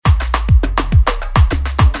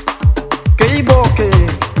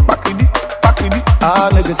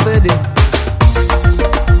CD.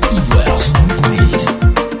 Ivoire Zouglou.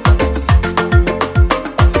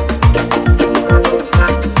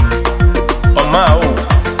 Oh Mao,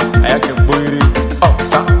 ayake boiri. Oh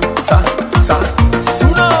ça,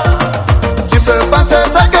 Souna. Tu peux penser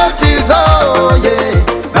ce que tu veux, oh yeah.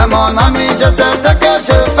 Mais mon ami, je sais ce que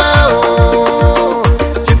je fais, oh.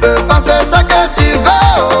 Tu peux penser ce que tu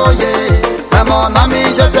veux, oh yeah. Mais mon ami,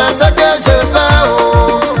 je sais ce que je fais,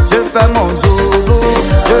 oh. Je fais mon zoulou,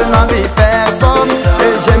 je n'envie personne.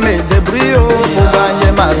 Et je me débrouille pour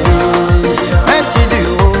gagner ma vie. Mais tu dis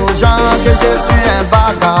aux gens que je suis un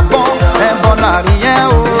vagabond, un bon à rien,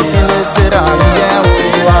 oh, qui ne sera rien, oh.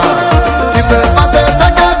 Tu peux penser ce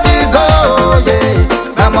que tu veux, oh yeah.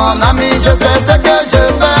 Mais mon ami, je sais ce que je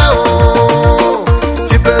fais, oh.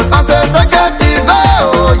 Tu peux penser ce que tu veux,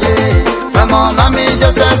 oh yeah. Mais mon ami, je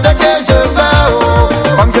sais ce que je fais, oh.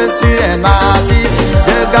 Comme je suis un artiste,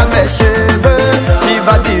 je garde mes cheveux. Tu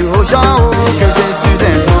vas dire aux gens, oh, que je suis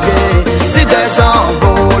un drogué. Si des gens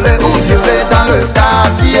volent ou violent dans le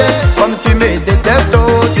quartier, comme tu me détestes, oh,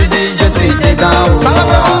 tu dis je suis dedans, oh.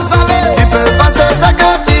 Tu peux penser ce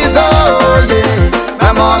que tu veux, oh yeah.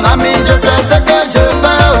 Mais mon ami, je sais ce que je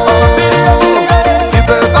fais, oh. Tu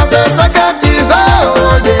peux penser ce que tu veux,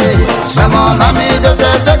 oh yeah. Mais mon ami, je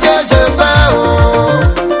sais ce que je fais, oh.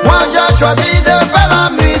 Moi j'ai choisi de faire la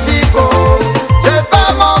musique, oh. Je fais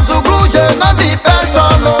mon zouglou, je n'envie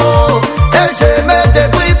personne, oh. Et je me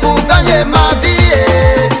débrouille pour gagner ma vie,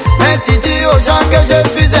 eh. Mais tu dis aux gens que je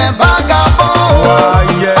suis un vagabond, oh.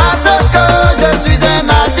 Parce que je suis un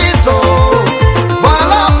artiste, oh.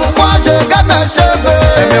 Voilà pourquoi je garde mes cheveux.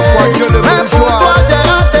 Mais pour toi j'ai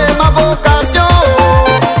raté ma vocation, oh.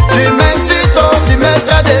 Tu m'insultes, oh, tu me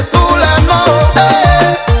traites de tous les noms,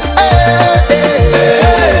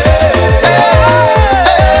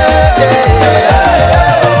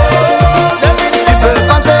 Tu peux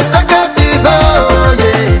penser ce que tu veux, oh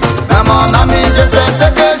yeah. Mais mon ami, je sais ce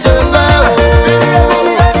que je fais, oh.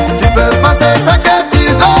 Tu peux penser ce que tu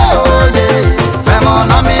veux, oh yeah. Mais mon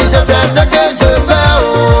ami, je sais ce que je fais,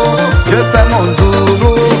 oh. Je fais mon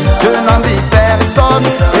zoulou, je n'envie personne.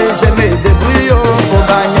 Et je me débrouille, oh, pour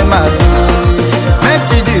gagner ma vie. Mais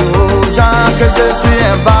tu dis aux gens que je suis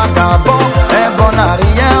un vagabond, un bon à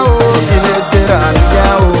rien, oh, qui ne sera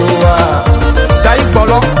rien, oh. Taïk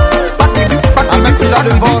Bolo, avec Sila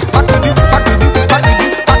le boss,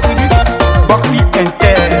 Bakli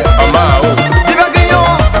Inter, Amao, Viva Guillon,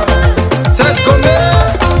 c'est comme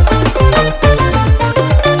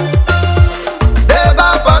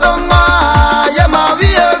débat pardon moi, y'a ma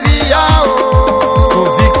vie et vie, oh.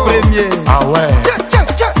 Scovic premier, ah ouais.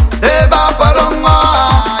 Débat pardon moi,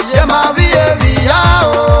 y'a ma vie et vie,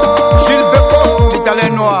 oh. Gilles Beko,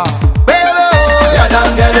 l'italien noir. Y'a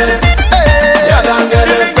d'angele, y'a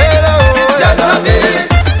d'angele.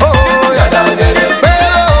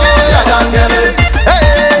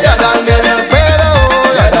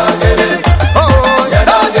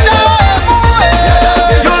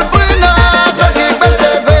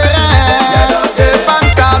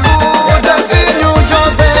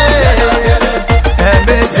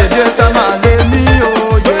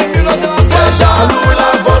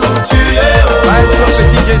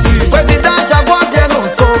 Jésus.